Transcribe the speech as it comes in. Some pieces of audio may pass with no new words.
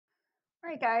All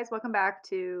right, guys, welcome back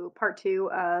to part two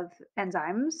of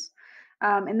enzymes.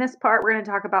 In this part, we're going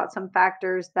to talk about some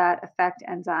factors that affect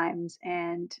enzymes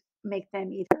and make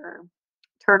them either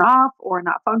turn off or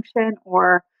not function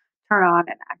or turn on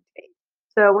and activate.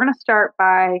 So, we're going to start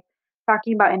by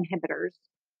talking about inhibitors.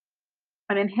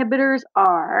 And inhibitors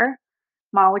are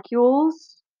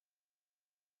molecules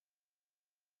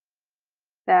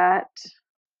that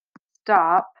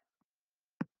stop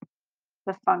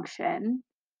the function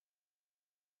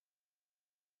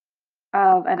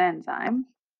of an enzyme.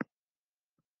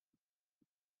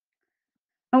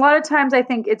 A lot of times I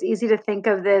think it's easy to think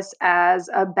of this as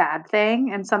a bad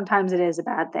thing, and sometimes it is a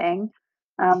bad thing.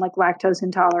 Like lactose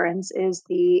intolerance is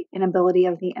the inability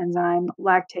of the enzyme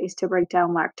lactase to break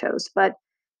down lactose. But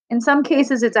in some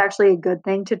cases, it's actually a good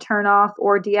thing to turn off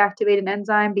or deactivate an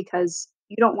enzyme because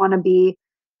you don't want to be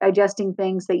digesting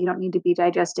things that you don't need to be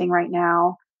digesting right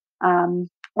now,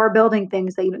 or building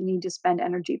things that you don't need to spend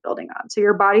energy building on. So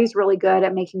your body's really good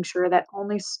at making sure that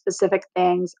only specific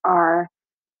things are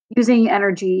using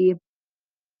energy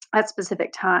at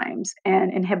specific times,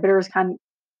 and inhibitors can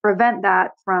prevent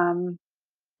that from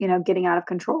getting out of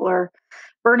control or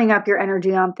burning up your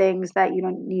energy on things that you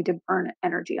don't need to burn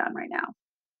energy on right now.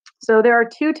 So there are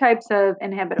two types of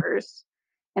inhibitors,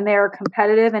 and they are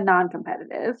competitive and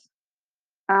non-competitive.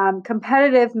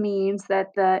 Competitive means that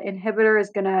the inhibitor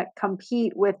is going to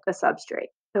compete with the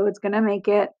substrate, so it's going to make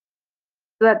it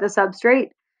so that the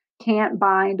substrate can't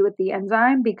bind with the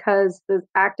enzyme because the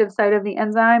active site of the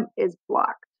enzyme is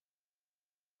blocked.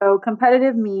 So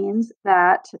competitive means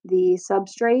that the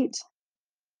substrate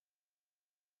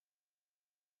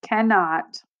cannot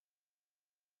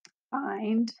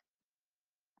bind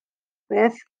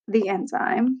with the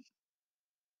enzyme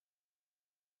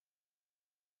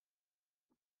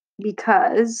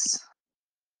because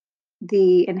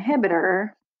the inhibitor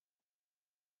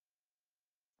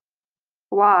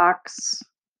blocks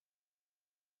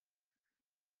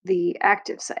the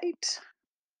active site.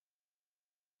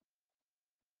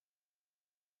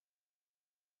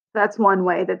 That's one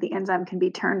way that the enzyme can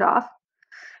be turned off.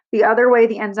 The other way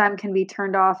the enzyme can be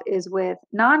turned off is with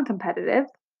non-competitive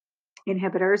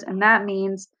inhibitors, and that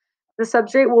means the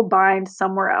substrate will bind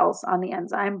somewhere else on the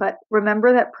enzyme. But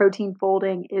remember that protein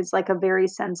folding is like a very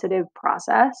sensitive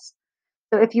process.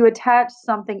 So if you attach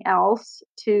something else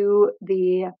to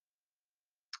the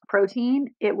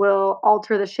protein, it will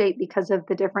alter the shape because of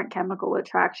the different chemical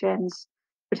attractions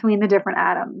between the different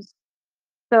atoms.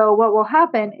 So what will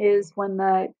happen is when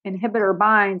the inhibitor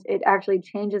binds, it actually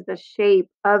changes the shape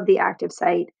of the active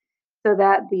site so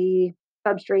that the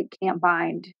substrate can't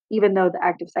bind, even though the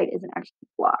active site isn't actually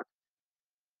blocked.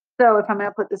 So if I'm going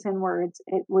to put this in words,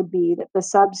 it would be that the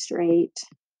substrate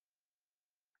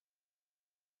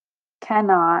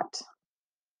cannot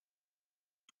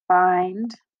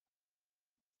bind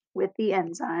with the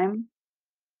enzyme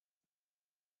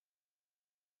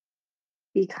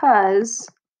because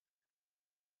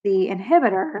the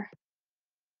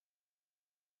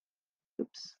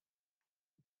oops,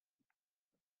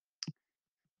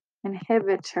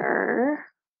 inhibitor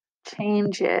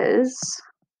changes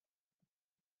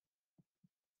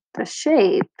the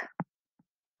shape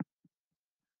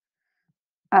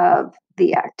of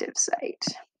the active site.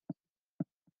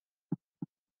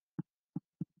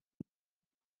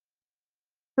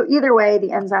 So either way,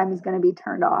 the enzyme is going to be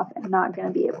turned off and not going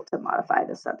to be able to modify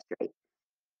the substrate.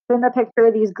 So in the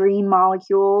picture, these green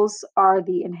molecules are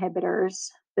the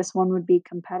inhibitors. This one would be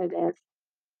competitive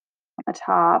on the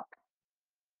top.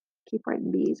 Keep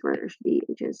writing B's where there should be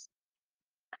H's.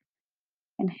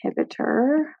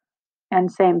 Inhibitor. And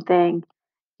same thing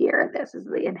here. This is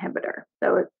the inhibitor.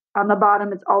 So on the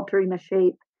bottom, it's altering the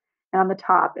shape. And on the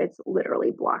top, it's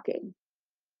literally blocking.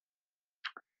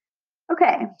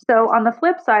 Okay, so on the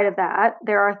flip side of that,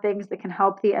 there are things that can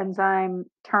help the enzyme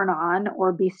turn on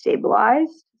or be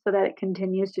stabilized so that it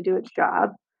continues to do its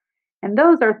job. And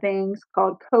those are things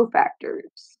called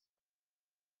cofactors.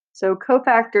 So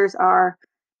cofactors are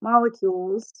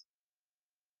molecules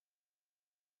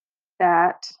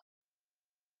that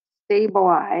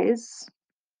stabilize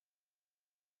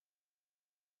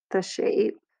the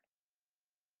shape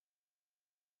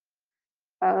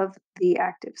of the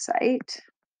active site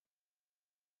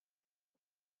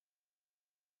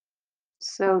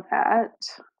so that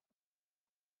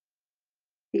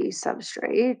the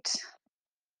substrate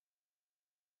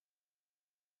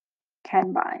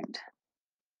can bind.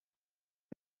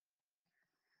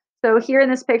 So here in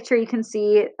this picture, you can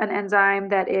see an enzyme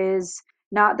that is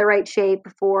not the right shape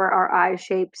for our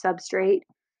eye-shaped substrate.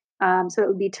 So it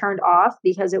would be turned off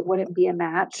because it wouldn't be a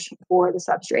match for the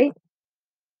substrate.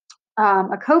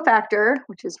 A cofactor,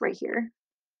 which is right here,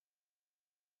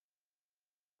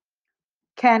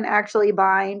 can actually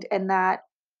bind, and that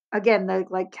again, the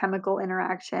like chemical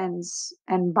interactions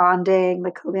and bonding,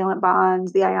 the covalent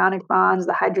bonds, the ionic bonds,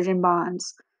 the hydrogen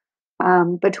bonds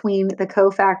between the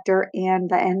cofactor and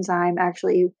the enzyme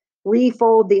actually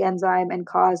refold the enzyme and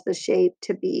cause the shape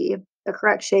to be the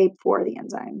correct shape for the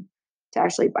enzyme to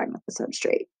actually bind with the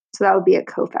substrate. So that would be a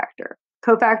cofactor.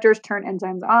 Cofactors turn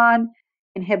enzymes on,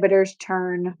 inhibitors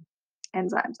turn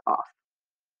enzymes off.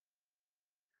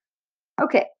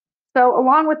 Okay, so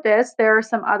along with this, there are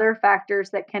some other factors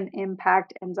that can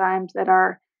impact enzymes that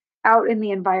are out in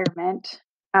the environment,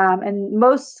 and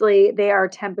mostly they are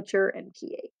temperature and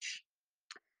pH.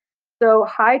 So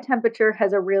high temperature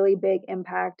has a really big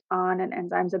impact on an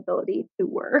enzyme's ability to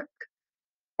work.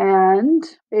 And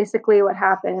basically, what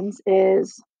happens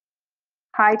is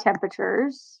high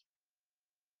temperatures,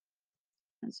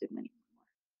 let's zoom in,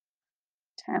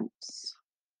 temps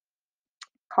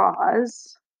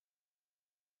cause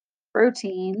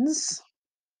proteins,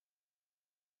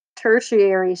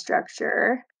 tertiary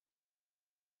structure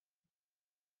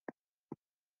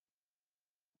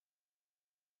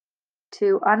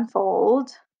to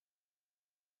unfold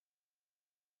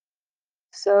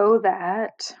so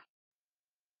that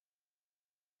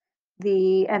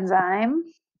the enzyme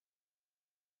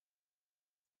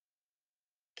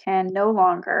can no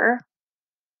longer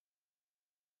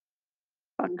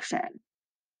function.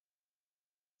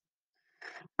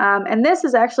 And this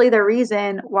is actually the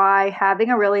reason why having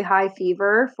a really high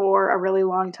fever for a really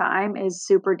long time is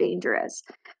super dangerous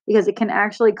because it can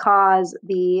actually cause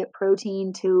the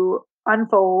protein to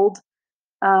unfold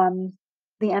um,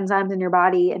 the enzymes in your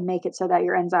body and make it so that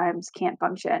your enzymes can't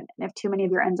function. And if too many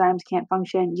of your enzymes can't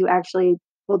function, you actually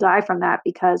will die from that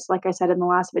because, like I said in the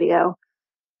last video,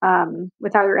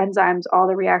 without your enzymes, all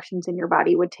the reactions in your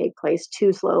body would take place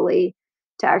too slowly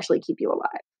to actually keep you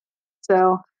alive.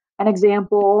 So, an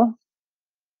example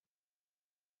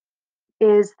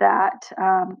is that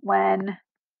when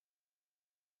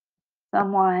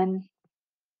someone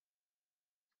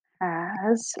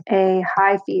has a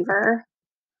high fever,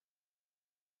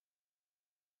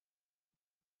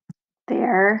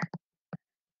 their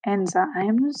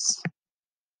enzymes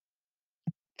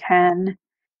can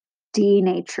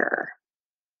denature.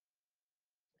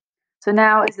 So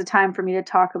now is the time for me to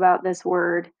talk about this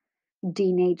word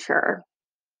denature.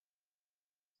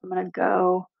 I'm going to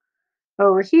go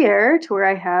over here to where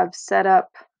I have set up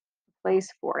a place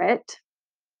for it.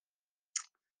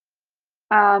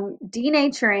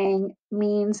 Denaturing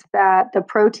means that the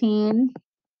protein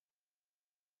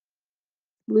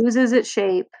loses its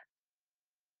shape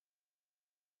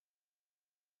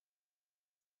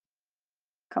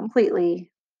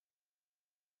completely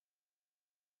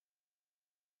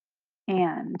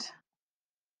and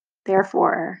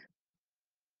therefore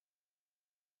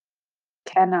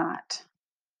cannot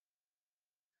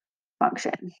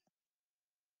function.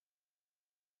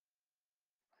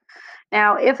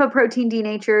 Now, if a protein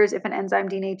denatures, if an enzyme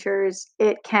denatures,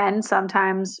 it can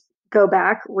sometimes go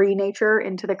back, renature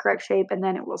into the correct shape, and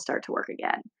then it will start to work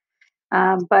again.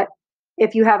 But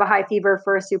if you have a high fever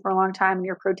for a super long time and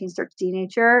your protein starts to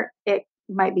denature, it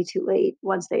might be too late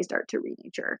once they start to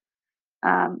renature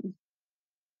um,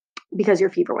 because your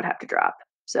fever would have to drop.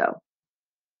 So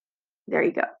there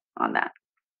you go on that.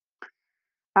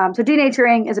 So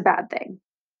denaturing is a bad thing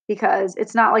because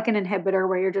it's not like an inhibitor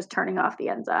where you're just turning off the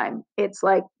enzyme. It's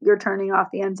like you're turning off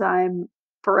the enzyme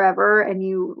forever and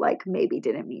you like maybe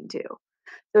didn't mean to.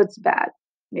 So it's bad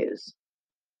news.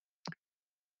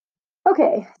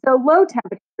 Okay, so low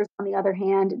temperatures, on the other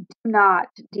hand, do not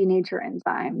denature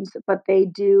enzymes, but they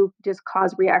do just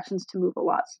cause reactions to move a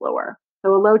lot slower.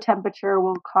 So a low temperature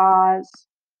will cause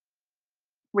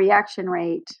reaction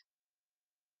rate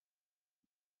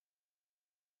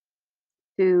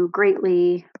to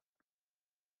greatly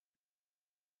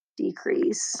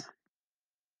decrease,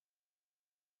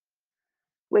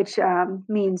 which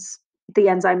means the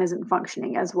enzyme isn't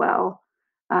functioning as well,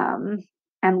 um,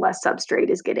 and less substrate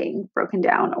is getting broken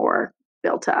down or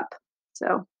built up.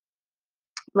 So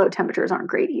low temperatures aren't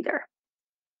great either.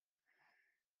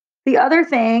 The other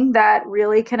thing that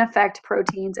really can affect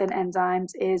proteins and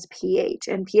enzymes is pH,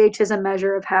 and pH is a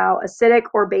measure of how acidic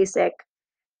or basic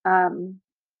um,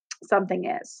 something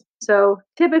is. So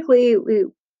typically,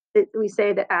 we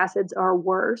say that acids are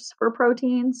worse for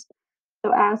proteins.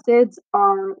 So acids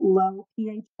are low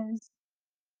pHs,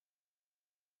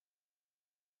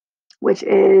 which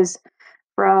is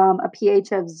from a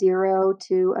pH of 0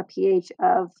 to a pH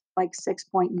of like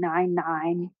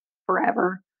 6.99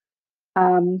 forever.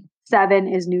 7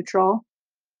 is neutral.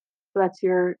 So that's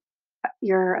your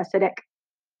your acidic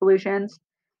solutions.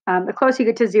 The closer you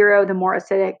get to zero, the more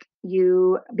acidic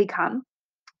you become.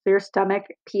 So your stomach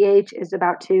pH is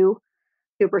about 2,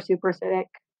 super, super acidic,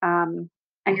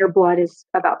 and your blood is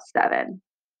about 7,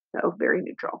 so very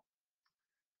neutral.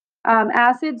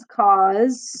 Acids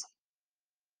cause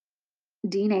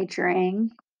denaturing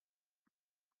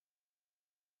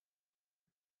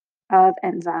of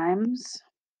enzymes.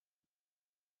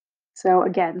 So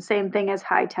again, same thing as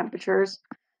high temperatures,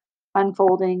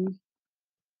 unfolding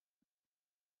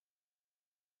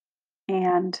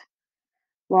and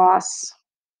loss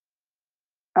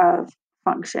of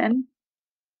function.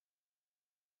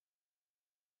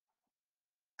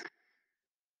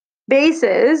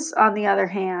 Bases, on the other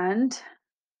hand,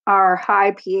 are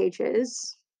high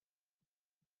pHs.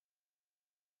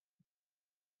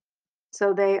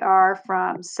 So they are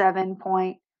from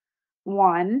 7.1,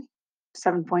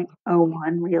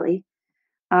 7.01 really,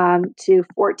 to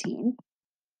 14.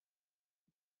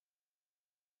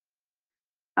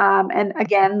 And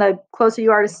again, the closer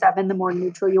you are to 7, the more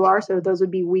neutral you are. So those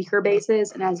would be weaker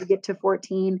bases. And as you get to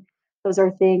 14, those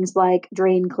are things like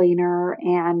drain cleaner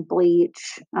and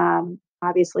bleach.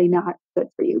 Obviously, not good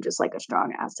for you, just like a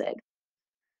strong acid.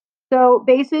 So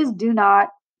bases do not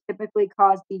typically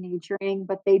cause denaturing,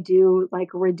 but they do like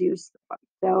reduce the fun.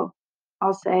 So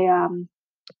I'll say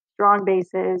strong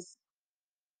bases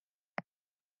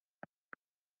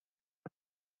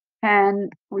can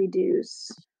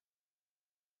reduce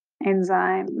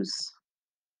enzymes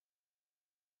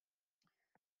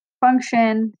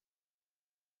function,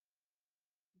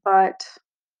 but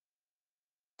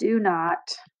do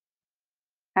not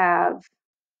have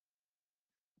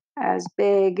as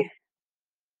big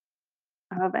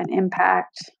of an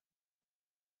impact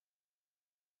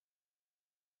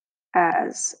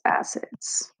as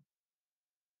acids.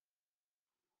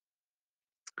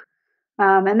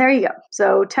 And there you go.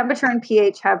 So temperature and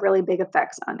pH have really big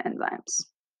effects on enzymes.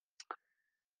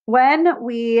 When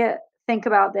we think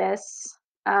about this,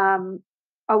 a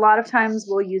lot of times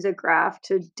we'll use a graph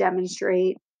to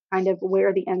demonstrate kind of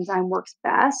where the enzyme works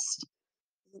best.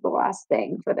 This is the last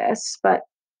thing for this, but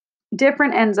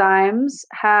different enzymes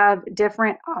have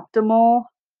different optimal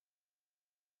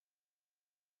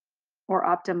or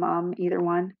optimum, either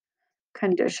one,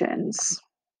 conditions.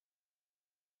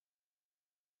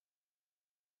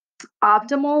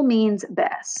 Optimal means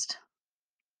best.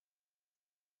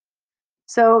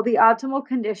 So the optimal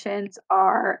conditions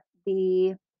are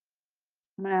I'm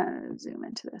going to zoom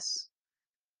into this.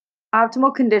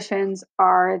 Optimal conditions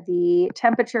are the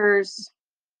temperatures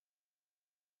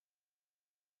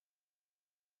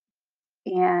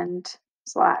and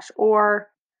slash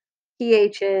or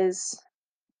pHs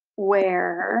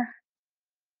where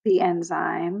the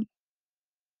enzyme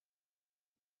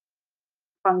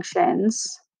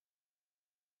functions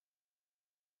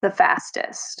the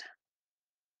fastest.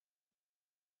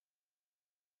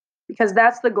 Because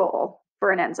that's the goal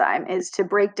for an enzyme, is to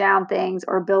break down things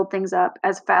or build things up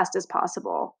as fast as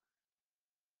possible.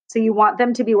 So you want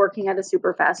them to be working at a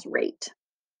super fast rate.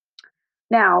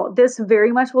 Now, this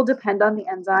very much will depend on the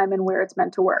enzyme and where it's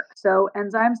meant to work. So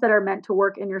enzymes that are meant to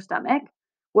work in your stomach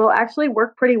will actually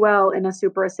work pretty well in a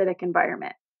super acidic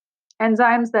environment.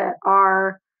 Enzymes that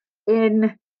are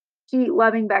in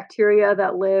heat-loving bacteria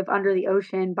that live under the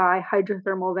ocean by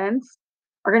hydrothermal vents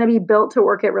are going to be built to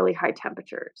work at really high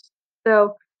temperatures.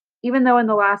 So even though in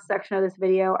the last section of this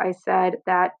video I said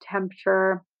that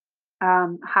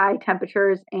high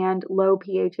temperatures and low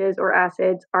pHs or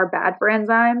acids are bad for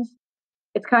enzymes,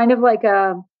 it's kind of like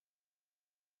there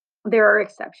are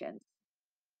exceptions,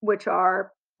 which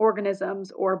are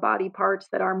organisms or body parts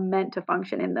that are meant to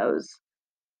function in those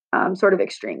sort of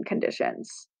extreme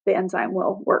conditions. The enzyme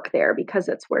will work there because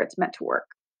it's where it's meant to work.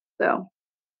 So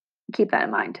keep that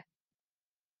in mind.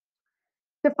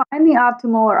 To find the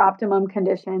optimal or optimum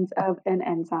conditions of an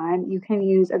enzyme, you can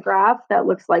use a graph that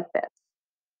looks like this.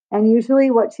 And usually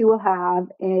what you will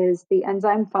have is the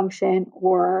enzyme function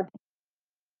or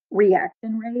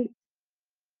reaction rate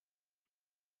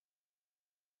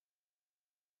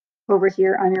over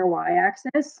here on your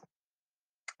y-axis.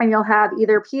 And you'll have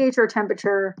either pH or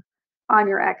temperature on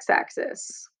your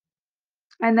x-axis.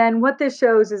 And then what this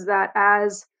shows is that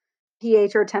as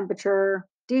pH or temperature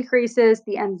decreases,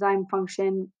 the enzyme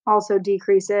function also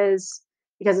decreases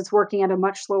because it's working at a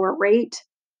much slower rate.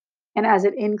 And as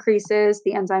it increases,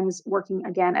 the enzyme is working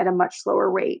again at a much slower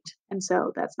rate. And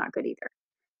so that's not good either.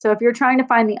 So if you're trying to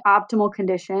find the optimal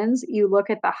conditions, you look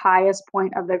at the highest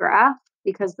point of the graph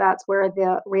because that's where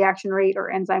the reaction rate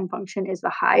or enzyme function is the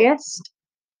highest.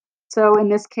 So in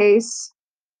this case,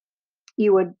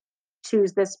 you would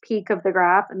choose this peak of the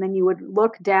graph, and then you would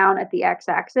look down at the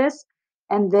x-axis,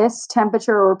 and this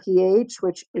temperature or pH,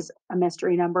 which is a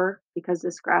mystery number because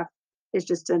this graph is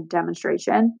just a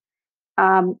demonstration,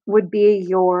 would be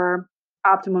your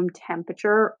optimum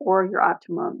temperature or your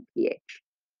optimum pH.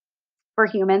 For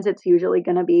humans, it's usually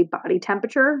going to be body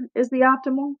temperature is the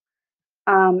optimal,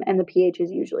 and the pH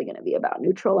is usually going to be about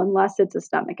neutral unless it's a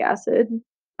stomach acid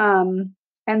um,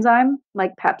 enzyme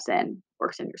like pepsin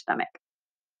works in your stomach.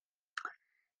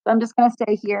 So I'm just going to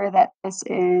say here that this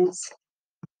is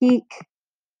peak.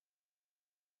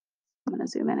 I'm going to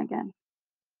zoom in again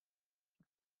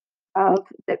of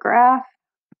the graph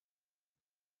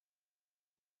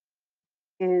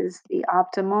is the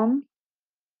optimum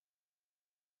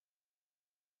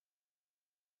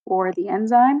for the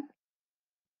enzyme.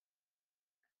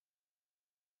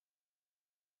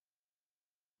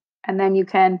 And then you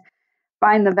can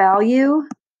find the value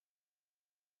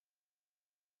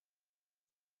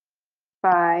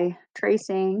by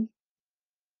tracing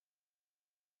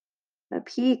the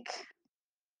peak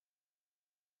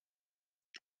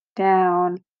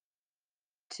down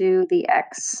to the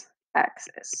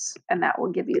x-axis, and that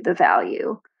will give you the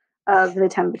value of the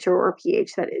temperature or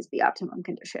pH that is the optimum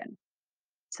condition.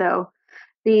 So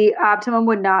the optimum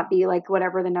would not be like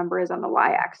whatever the number is on the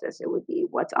y-axis. It would be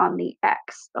what's on the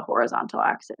x, the horizontal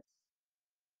axis.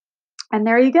 And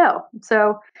there you go.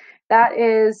 So that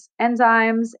is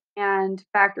enzymes and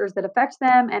factors that affect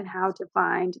them and how to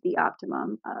find the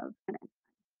optimum of an enzyme.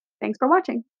 Thanks for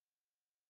watching.